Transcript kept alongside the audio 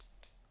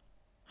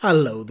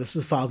Hello, this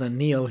is Father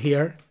Neil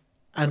here,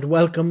 and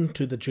welcome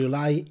to the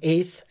July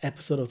 8th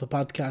episode of the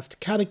podcast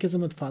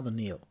Catechism with Father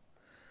Neil.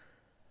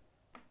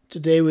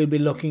 Today we'll be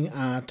looking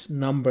at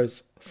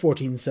numbers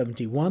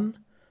 1471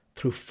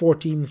 through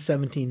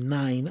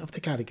 1479 of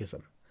the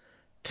Catechism.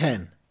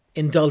 10.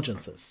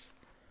 Indulgences.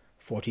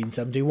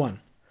 1471.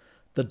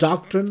 The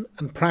doctrine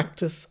and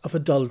practice of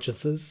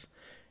indulgences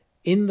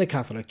in the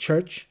Catholic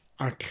Church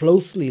are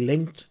closely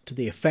linked to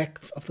the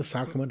effects of the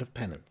sacrament of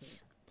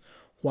penance.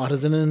 What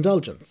is an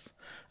indulgence?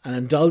 An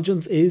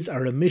indulgence is a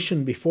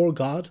remission before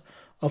God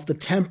of the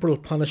temporal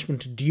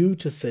punishment due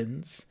to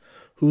sins,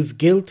 whose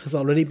guilt has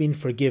already been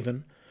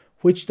forgiven,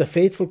 which the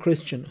faithful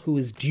Christian who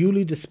is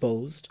duly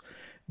disposed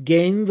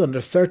gains under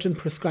certain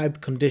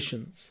prescribed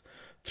conditions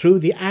through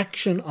the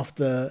action of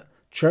the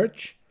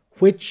Church,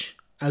 which,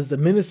 as the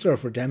minister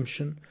of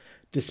redemption,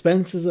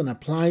 dispenses and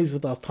applies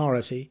with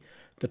authority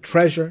the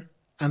treasure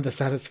and the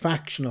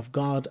satisfaction of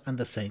God and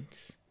the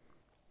saints.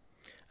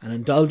 An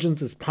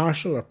indulgence is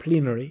partial or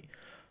plenary,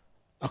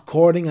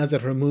 according as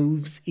it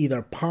removes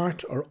either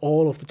part or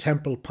all of the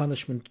temporal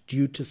punishment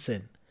due to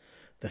sin.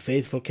 The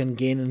faithful can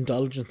gain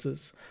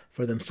indulgences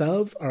for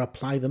themselves or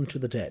apply them to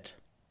the dead.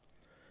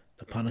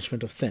 The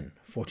punishment of sin,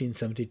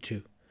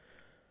 1472.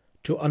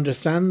 To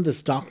understand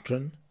this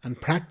doctrine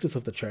and practice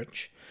of the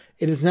Church,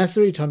 it is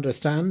necessary to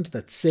understand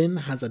that sin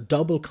has a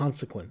double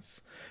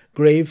consequence.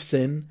 Grave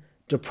sin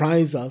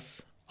deprives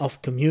us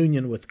of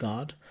communion with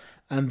God,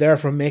 and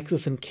therefore makes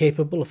us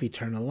incapable of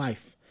eternal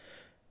life,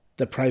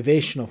 the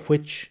privation of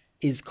which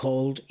is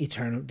called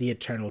the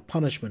eternal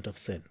punishment of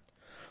sin.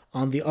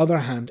 On the other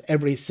hand,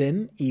 every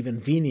sin, even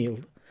venial,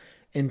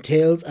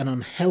 entails an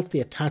unhealthy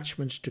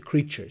attachment to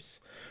creatures,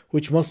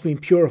 which must be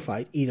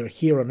purified either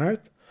here on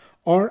earth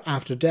or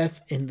after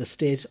death in the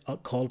state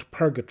called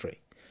purgatory.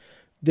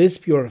 This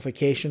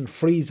purification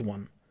frees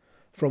one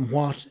from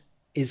what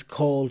is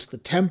called the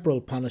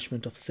temporal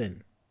punishment of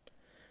sin.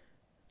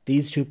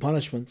 These two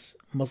punishments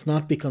must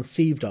not be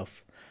conceived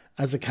of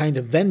as a kind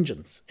of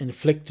vengeance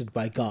inflicted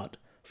by God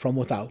from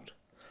without,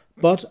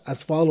 but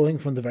as following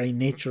from the very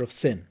nature of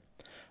sin.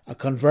 A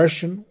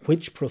conversion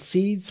which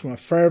proceeds from a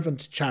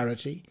fervent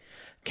charity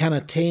can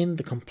attain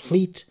the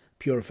complete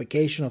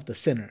purification of the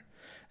sinner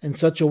in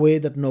such a way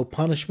that no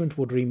punishment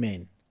would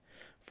remain.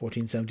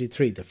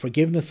 1473. The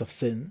forgiveness of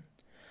sin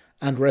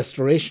and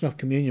restoration of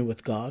communion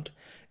with God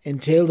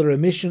entail the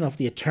remission of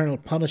the eternal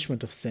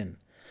punishment of sin,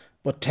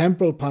 but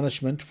temporal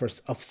punishment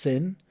of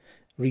sin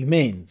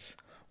remains,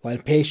 while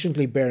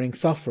patiently bearing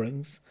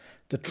sufferings,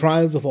 the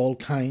trials of all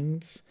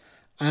kinds,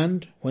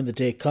 and, when the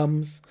day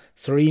comes,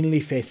 serenely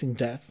facing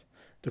death.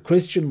 The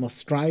Christian must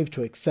strive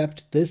to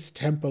accept this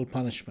temporal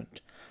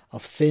punishment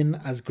of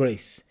sin as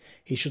grace.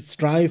 He should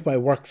strive by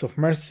works of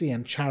mercy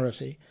and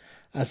charity,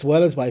 as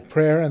well as by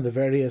prayer and the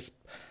various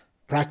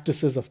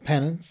practices of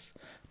penance,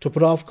 to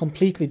put off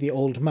completely the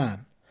old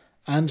man,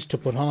 and to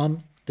put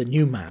on the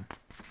new man.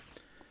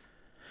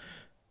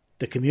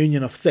 The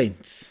Communion of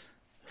Saints,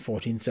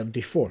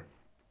 1474.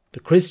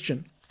 The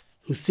Christian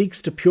who seeks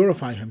to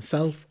purify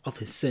himself of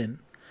his sin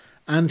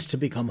and to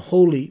become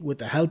holy with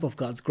the help of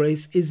God's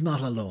grace is not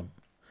alone.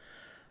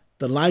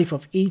 The life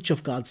of each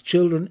of God's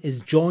children is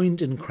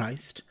joined in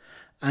Christ,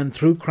 and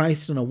through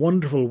Christ in a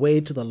wonderful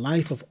way to the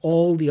life of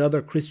all the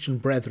other Christian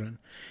brethren,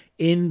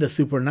 in the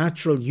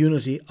supernatural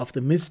unity of the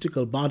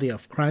mystical body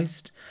of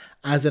Christ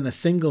as in a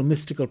single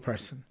mystical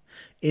person.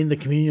 In the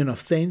communion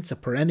of saints, a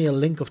perennial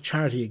link of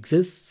charity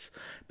exists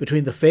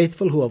between the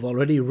faithful who have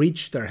already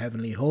reached their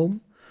heavenly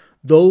home,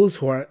 those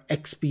who are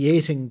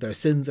expiating their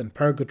sins in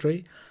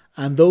purgatory,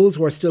 and those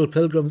who are still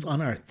pilgrims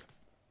on earth.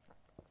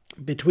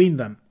 Between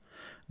them,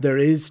 there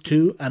is,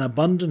 too, an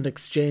abundant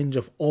exchange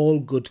of all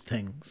good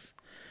things.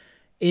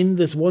 In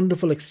this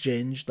wonderful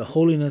exchange, the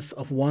holiness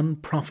of one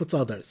profits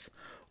others,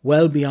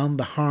 well beyond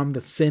the harm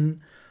that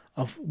sin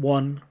of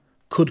one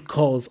could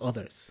cause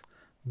others.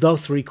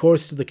 Thus,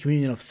 recourse to the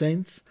communion of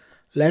saints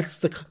lets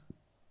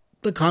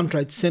the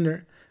contrite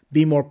sinner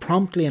be more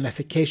promptly and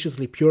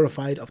efficaciously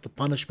purified of the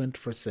punishment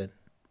for sin.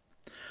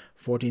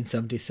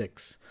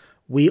 1476.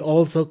 We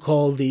also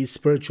call these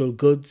spiritual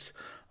goods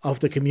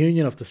of the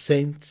communion of the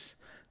saints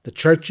the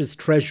Church's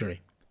treasury,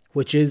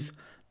 which is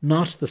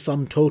not the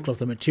sum total of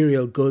the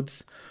material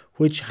goods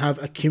which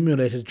have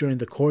accumulated during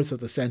the course of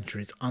the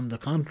centuries. On the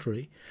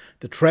contrary,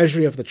 the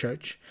treasury of the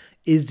Church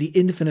is the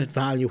infinite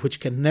value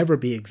which can never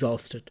be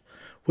exhausted,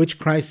 which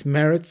Christ's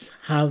merits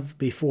have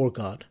before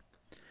God.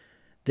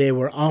 They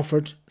were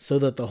offered so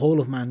that the whole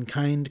of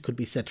mankind could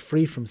be set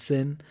free from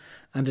sin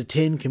and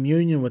attain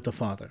communion with the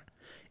Father.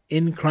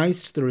 In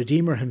Christ, the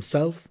Redeemer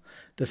himself,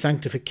 the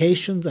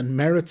sanctifications and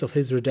merits of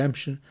his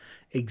redemption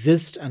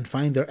exist and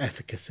find their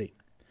efficacy.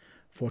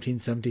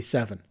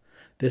 1477.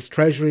 This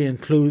treasury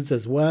includes,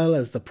 as well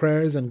as the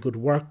prayers and good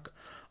work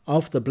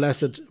of the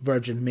Blessed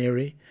Virgin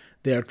Mary,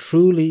 they are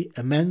truly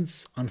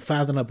immense,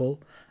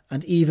 unfathomable,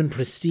 and even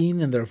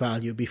pristine in their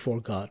value before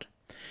God.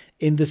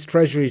 In this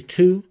treasury,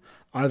 too,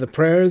 are the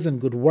prayers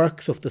and good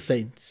works of the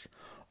saints,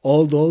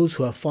 all those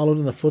who have followed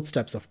in the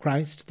footsteps of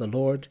Christ the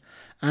Lord,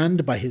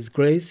 and by his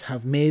grace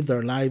have made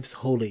their lives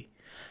holy,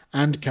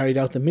 and carried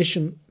out the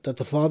mission that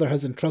the Father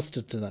has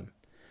entrusted to them.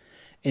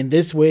 In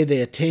this way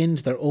they attained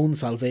their own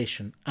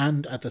salvation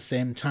and at the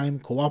same time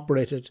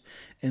cooperated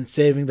in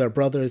saving their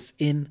brothers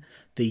in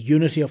the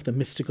unity of the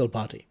mystical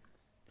body,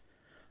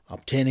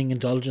 obtaining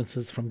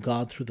indulgences from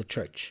God through the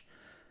Church.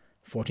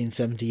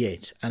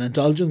 1478. An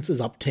indulgence is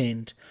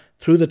obtained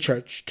through the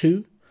Church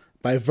too,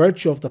 by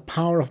virtue of the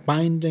power of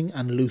binding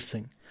and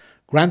loosing,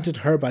 granted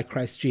her by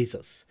Christ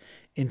Jesus,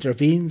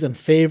 intervenes in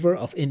favour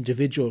of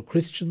individual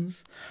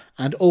Christians,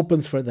 and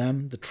opens for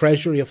them the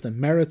treasury of the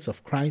merits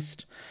of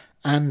Christ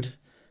and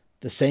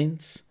the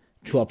saints,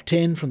 to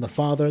obtain from the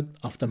Father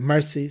of the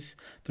mercies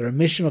the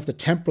remission of the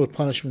temporal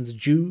punishments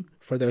due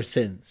for their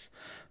sins.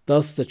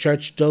 Thus the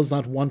Church does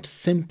not want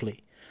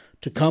simply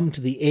to come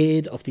to the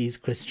aid of these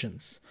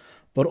Christians,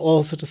 but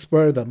also to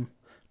spur them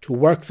to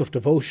works of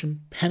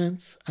devotion,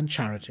 penance, and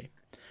charity.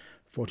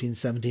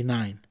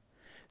 1479.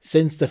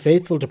 Since the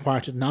faithful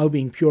departed, now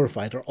being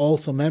purified, are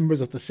also members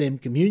of the same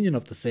communion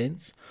of the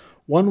saints,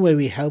 one way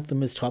we help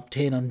them is to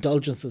obtain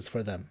indulgences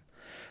for them,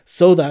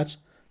 so that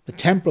the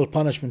temporal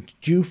punishment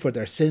due for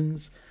their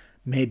sins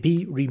may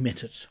be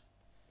remitted.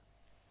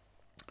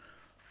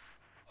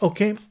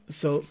 Okay,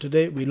 so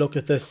today we look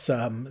at this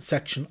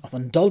section of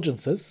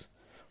indulgences,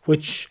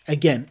 which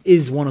again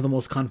is one of the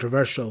most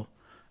controversial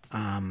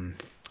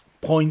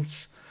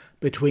points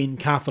between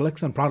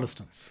Catholics and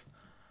Protestants.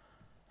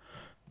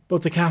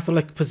 But the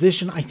Catholic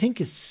position, I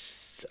think,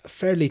 is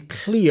fairly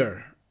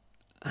clear,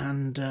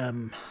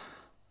 and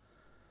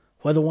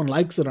whether one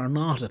likes it or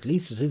not, at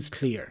least it is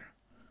clear.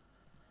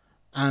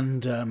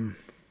 And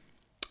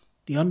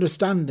the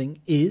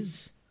understanding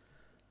is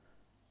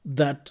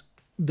that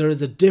there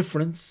is a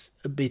difference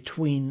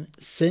between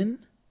sin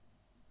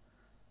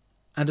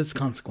and its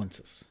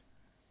consequences.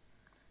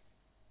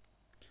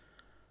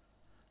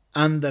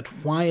 And that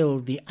while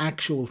the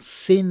actual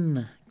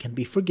sin can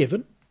be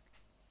forgiven,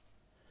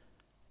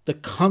 the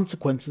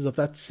consequences of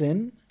that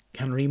sin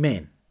can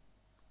remain.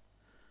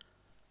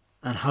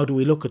 And how do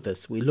we look at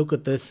this? We look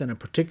at this in a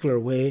particular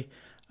way.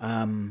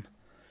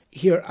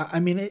 Here, I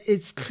mean,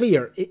 it's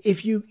clear.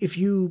 If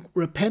you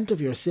repent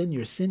of your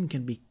sin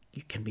can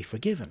be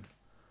forgiven.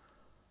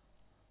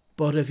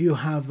 But if you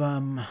have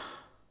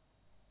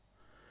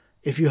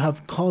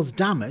caused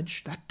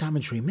damage, that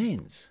damage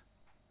remains,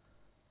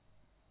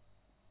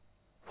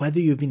 whether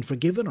you've been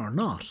forgiven or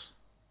not.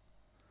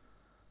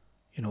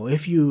 You know,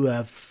 if you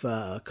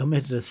have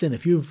committed a sin,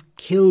 if you've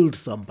killed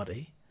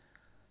somebody,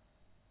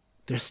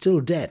 they're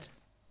still dead.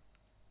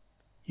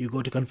 You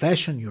go to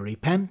confession, you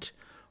repent,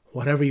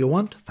 whatever you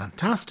want,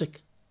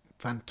 fantastic.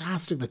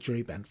 Fantastic that you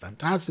repent,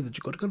 fantastic that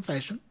you go to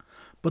confession,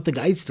 but the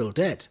guy's still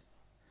dead.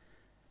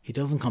 He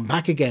doesn't come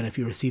back again if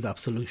you receive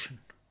absolution.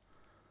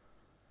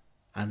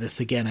 And this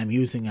again, I'm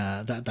using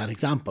that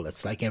example.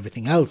 It's like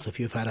everything else. If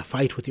you've had a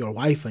fight with your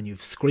wife and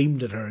you've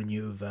screamed at her and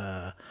you've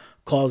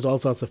caused all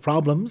sorts of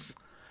problems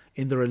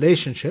in the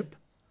relationship,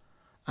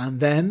 and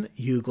then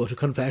you go to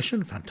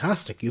confession,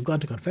 fantastic, you've gone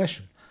to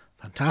confession.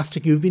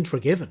 Fantastic, you've been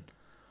forgiven.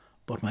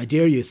 But my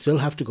dear, you still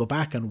have to go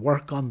back and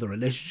work on the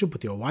relationship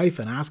with your wife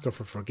and ask her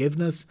for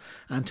forgiveness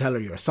and tell her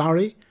you're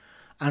sorry.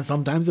 And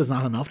sometimes it's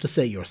not enough to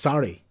say you're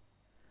sorry.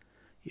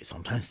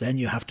 Sometimes then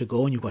you have to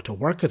go and you've got to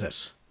work at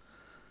it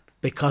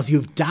because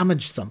you've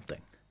damaged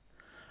something.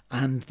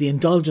 And the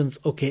indulgence,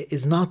 okay,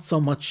 is not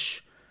so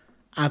much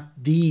at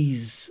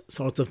these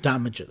sorts of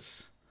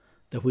damages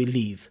that we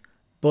leave,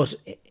 but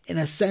in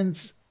a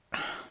sense,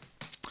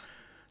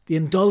 the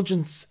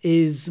indulgence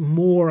is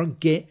more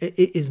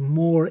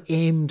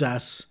aimed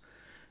at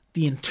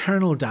the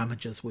internal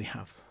damages we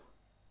have.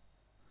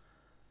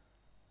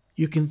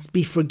 You can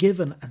be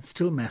forgiven and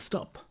still messed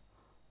up.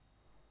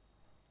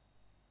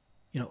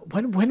 You know,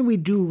 when we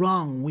do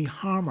wrong, we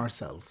harm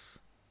ourselves.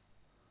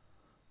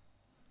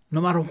 No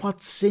matter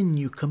what sin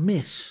you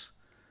commit,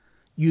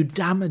 you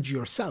damage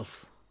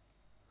yourself.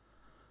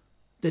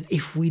 That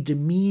if we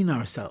demean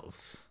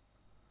ourselves,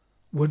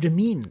 we're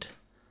demeaned.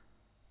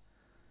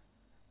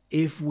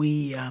 If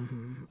we,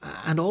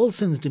 and all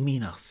sins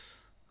demean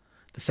us.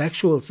 The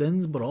sexual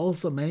sins, but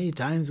also many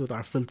times with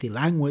our filthy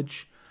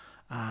language,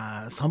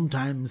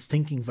 sometimes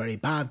thinking very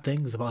bad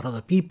things about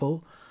other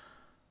people.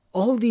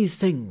 All these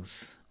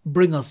things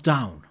bring us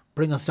down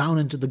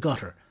into the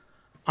gutter.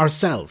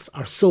 Ourselves,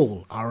 our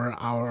soul,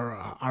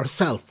 our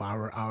self,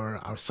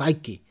 our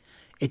psyche,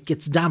 it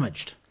gets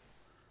damaged.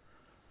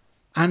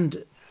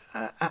 And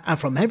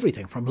from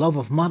everything, from love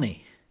of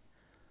money,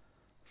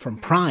 from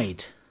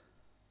pride,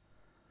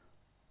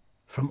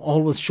 from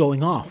always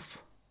showing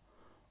off.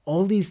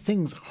 All these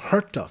things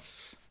hurt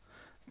us.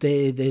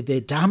 They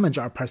damage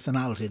our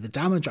personality, they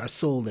damage our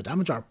soul, they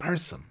damage our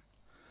person.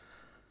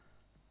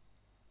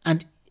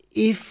 And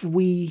if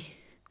we...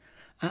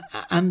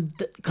 And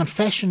the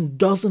confession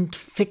doesn't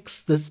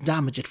fix this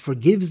damage. It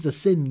forgives the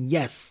sin,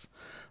 yes,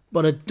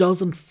 but it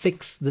doesn't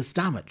fix this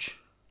damage.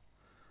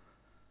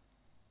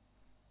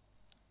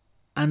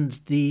 And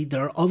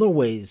there are other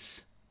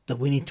ways that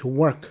we need to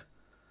work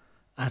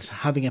at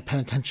having a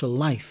penitential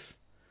life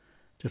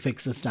to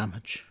fix this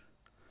damage.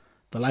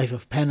 The life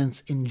of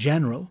penance in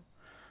general,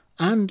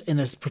 And in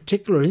a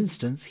particular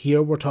instance,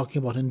 here we're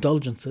talking about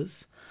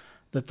indulgences,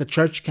 that the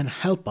church can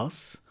help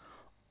us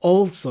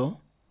also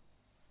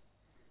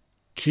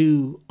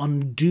to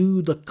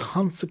undo the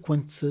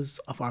consequences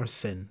of our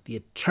sin, the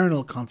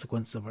eternal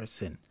consequences of our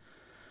sin.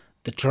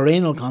 The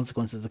terrenal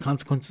consequences, the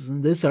consequences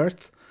in this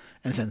earth,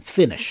 in a sense,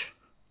 finish.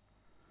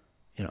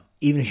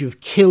 Even if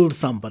you've killed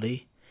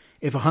somebody,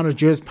 if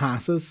 100 years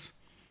passes,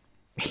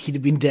 he'd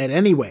have been dead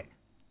anyway.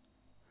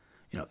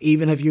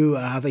 Even if you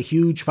have a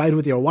huge fight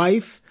with your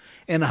wife,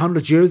 in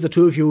 100 years, the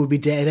two of you will be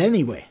dead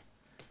anyway.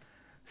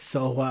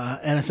 So,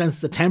 in a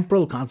sense, the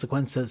temporal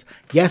consequences,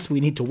 yes,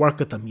 we need to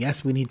work at them.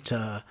 Yes, we need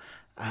to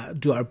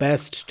do our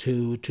best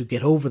to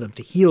get over them,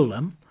 to heal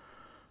them.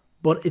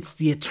 But it's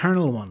the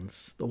eternal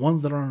ones, the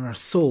ones that are in our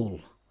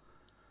soul,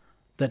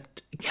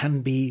 that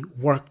can be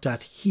worked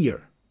at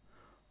here.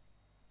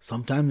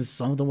 Sometimes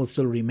some of them will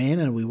still remain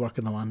and we work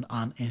on them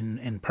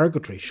in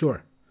purgatory,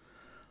 sure.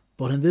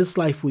 But in this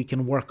life we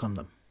can work on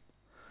them.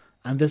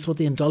 And this is what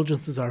the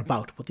indulgences are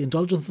about. But the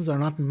indulgences are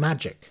not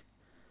magic.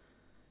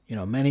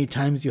 Many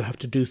times you have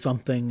to do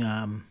something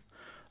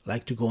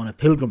like to go on a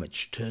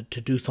pilgrimage, to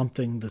do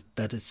something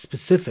that is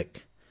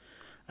specific,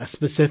 a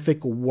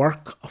specific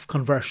work of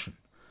conversion.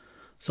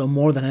 So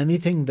more than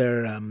anything,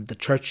 they're the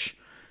church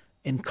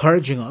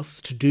encouraging us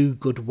to do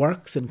good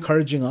works,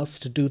 encouraging us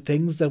to do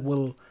things that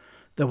will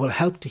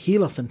help to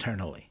heal us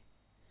internally.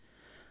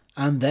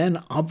 And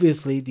then,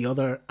 obviously, the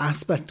other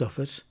aspect of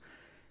it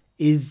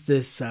is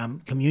this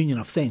communion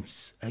of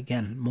saints.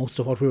 Again, most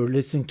of what we were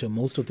listening to,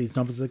 most of these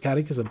numbers of the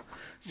Catechism,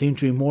 seem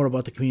to be more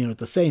about the communion of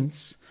the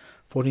saints,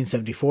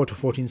 1474 to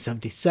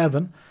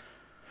 1477,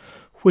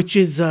 which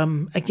is,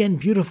 again,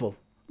 beautiful.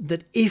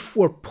 That if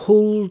we're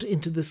pulled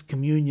into this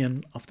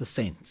communion of the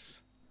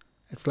saints,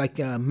 it's like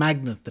a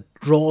magnet that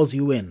draws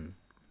you in.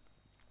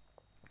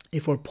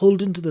 If we're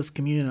pulled into this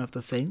communion of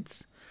the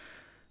saints,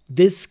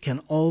 this can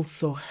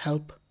also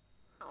help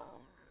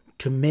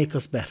to make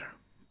us better.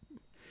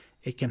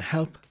 It can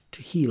help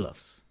to heal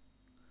us.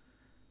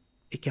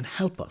 It can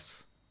help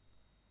us.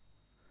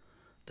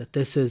 That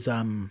this is,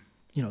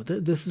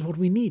 this is what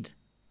we need.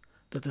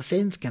 That the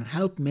saints can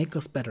help make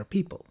us better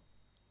people.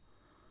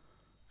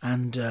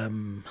 And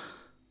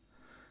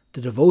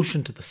the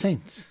devotion to the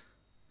saints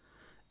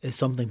is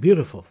something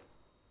beautiful.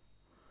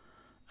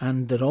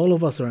 And that all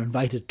of us are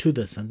invited to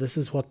this. And this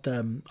is what,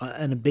 and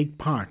a big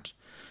part,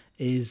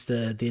 is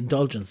the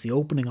indulgence, the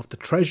opening of the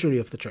treasury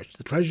of the church.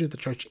 The treasury of the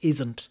church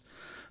isn't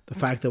the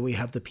fact that we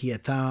have the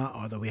Pietà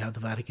or that we have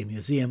the Vatican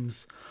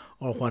museums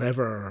or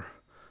whatever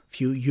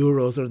few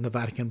euros are in the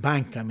Vatican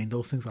bank. I mean,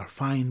 those things are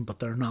fine, but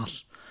they're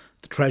not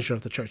the treasure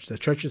of the church. The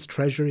church's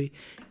treasury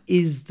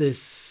is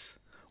this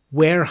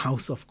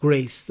warehouse of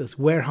grace, this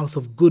warehouse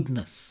of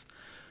goodness,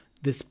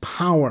 this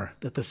power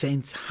that the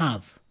saints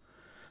have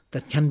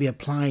that can be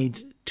applied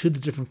to the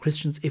different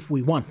Christians if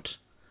we want.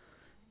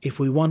 If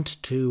we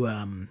want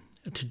to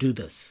do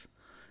this,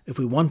 if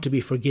we want to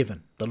be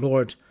forgiven, the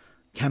Lord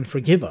can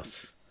forgive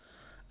us.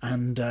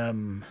 And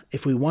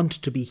if we want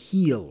to be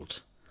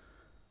healed,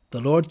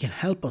 the Lord can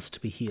help us to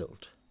be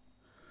healed.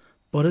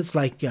 But it's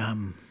like,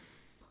 in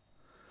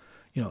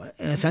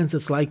a sense,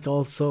 it's like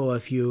also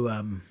if you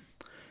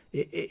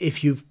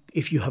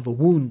have a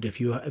wound,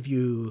 if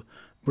you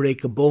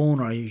break a bone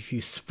or if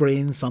you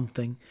sprain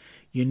something,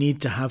 you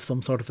need to have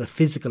some sort of a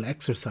physical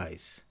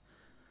exercise.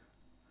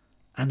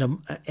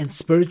 And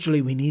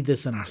spiritually, we need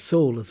this in our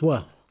soul as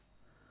well.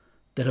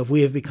 That if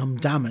we have become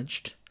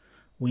damaged,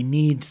 we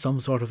need some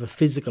sort of a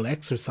physical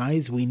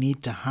exercise. We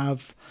need to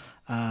have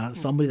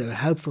somebody that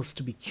helps us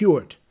to be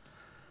cured.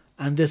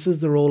 And this is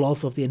the role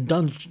also of the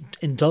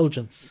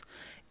indulgence,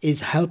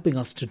 is helping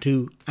us to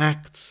do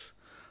acts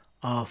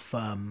of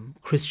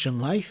Christian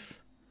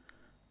life,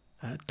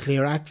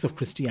 clear acts of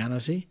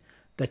Christianity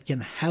that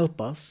can help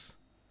us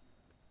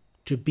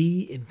to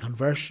be in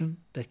conversion,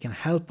 that can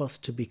help us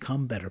to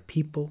become better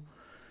people,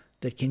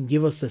 that can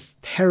give us this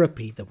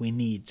therapy that we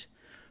need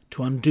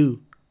to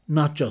undo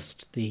not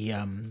just the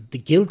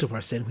guilt of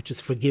our sin, which is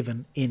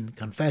forgiven in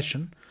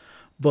confession,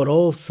 but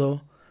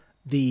also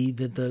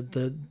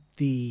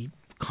the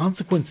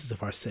consequences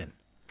of our sin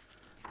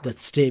that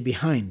stay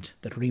behind,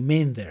 that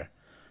remain there.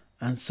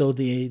 And so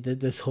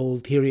this whole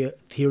theory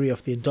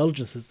of the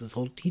indulgences, this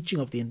whole teaching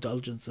of the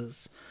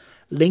indulgences,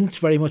 linked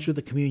very much with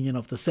the communion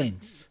of the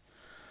saints.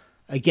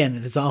 Again,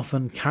 it is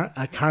often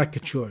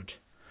caricatured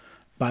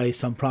by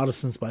some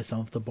Protestants, by some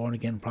of the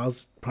born-again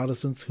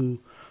Protestants who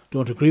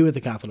don't agree with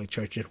the Catholic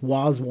Church. It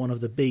was one of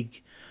the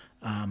big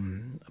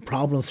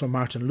problems for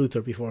Martin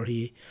Luther before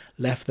he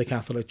left the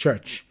Catholic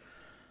Church.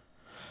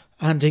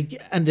 And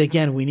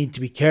again, we need to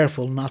be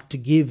careful not to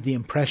give the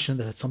impression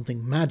that it's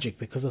something magic,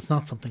 because it's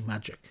not something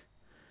magic.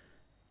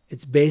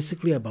 It's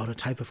basically about a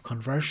type of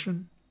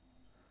conversion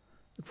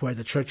where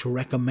the Church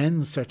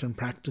recommends certain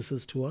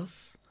practices to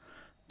us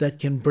that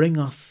can bring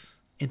us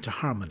into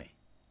harmony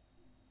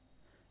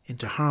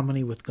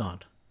with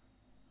God.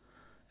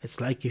 It's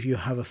like if you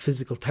have a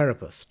physical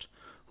therapist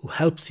who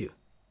helps you.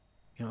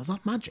 It's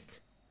not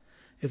magic.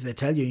 If they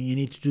tell you you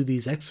need to do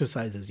these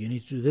exercises, you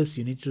need to do this,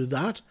 you need to do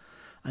that,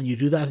 And you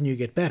do that and you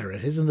get better.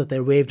 It isn't that they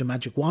waved a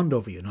magic wand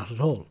over you, not at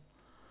all.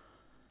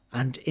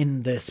 And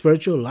in the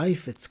spiritual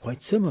life, it's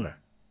quite similar.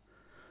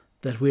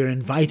 That we're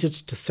invited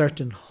to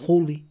certain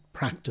holy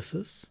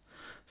practices,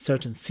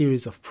 certain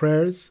series of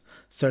prayers,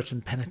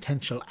 certain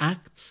penitential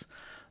acts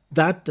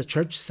that the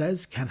church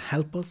says can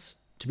help us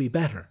to be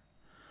better.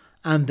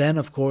 And then,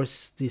 of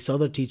course, this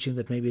other teaching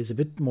that maybe is a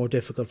bit more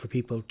difficult for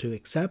people to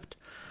accept,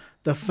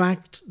 the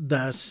fact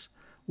that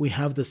we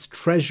have this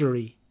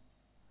treasury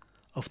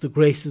of the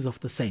graces of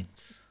the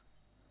saints.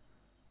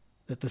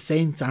 That the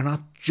saints are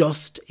not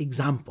just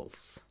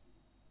examples.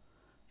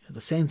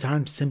 The saints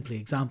aren't simply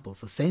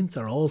examples. The saints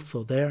are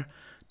also there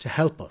to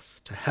help us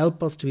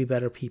to be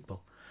better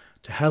people,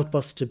 to help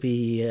us to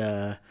be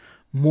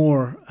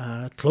more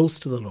close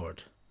to the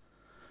Lord.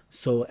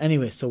 So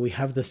anyway, so we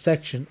have this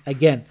section.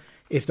 Again,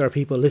 if there are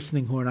people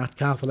listening who are not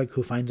Catholic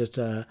who find it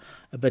a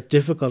bit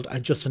difficult, I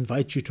just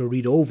invite you to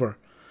read over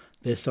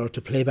this or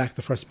to play back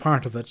the first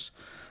part of it,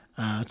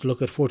 to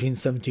look at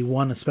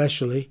 1471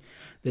 especially,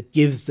 that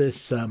gives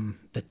this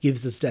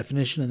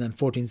definition, and then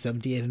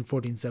 1478 and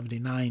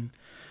 1479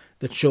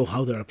 that show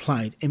how they're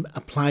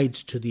applied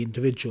to the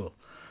individual.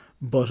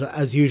 But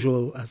as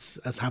usual,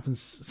 as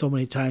happens so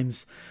many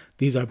times,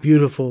 these are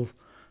beautiful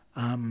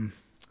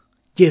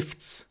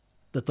gifts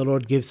that the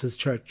Lord gives his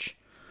church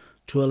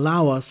to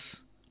allow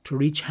us to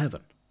reach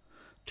heaven,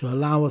 to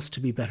allow us to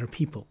be better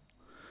people,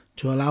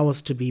 to allow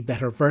us to be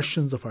better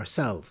versions of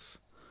ourselves,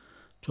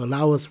 to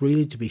allow us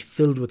really to be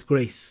filled with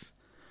grace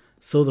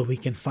so that we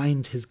can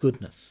find his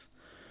goodness.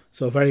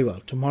 So very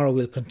well, tomorrow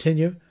we'll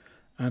continue,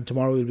 and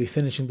tomorrow we'll be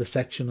finishing the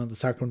section on the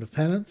Sacrament of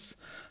Penance,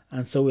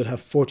 and so we'll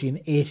have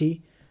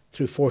 1480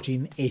 through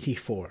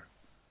 1484.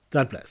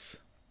 God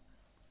bless.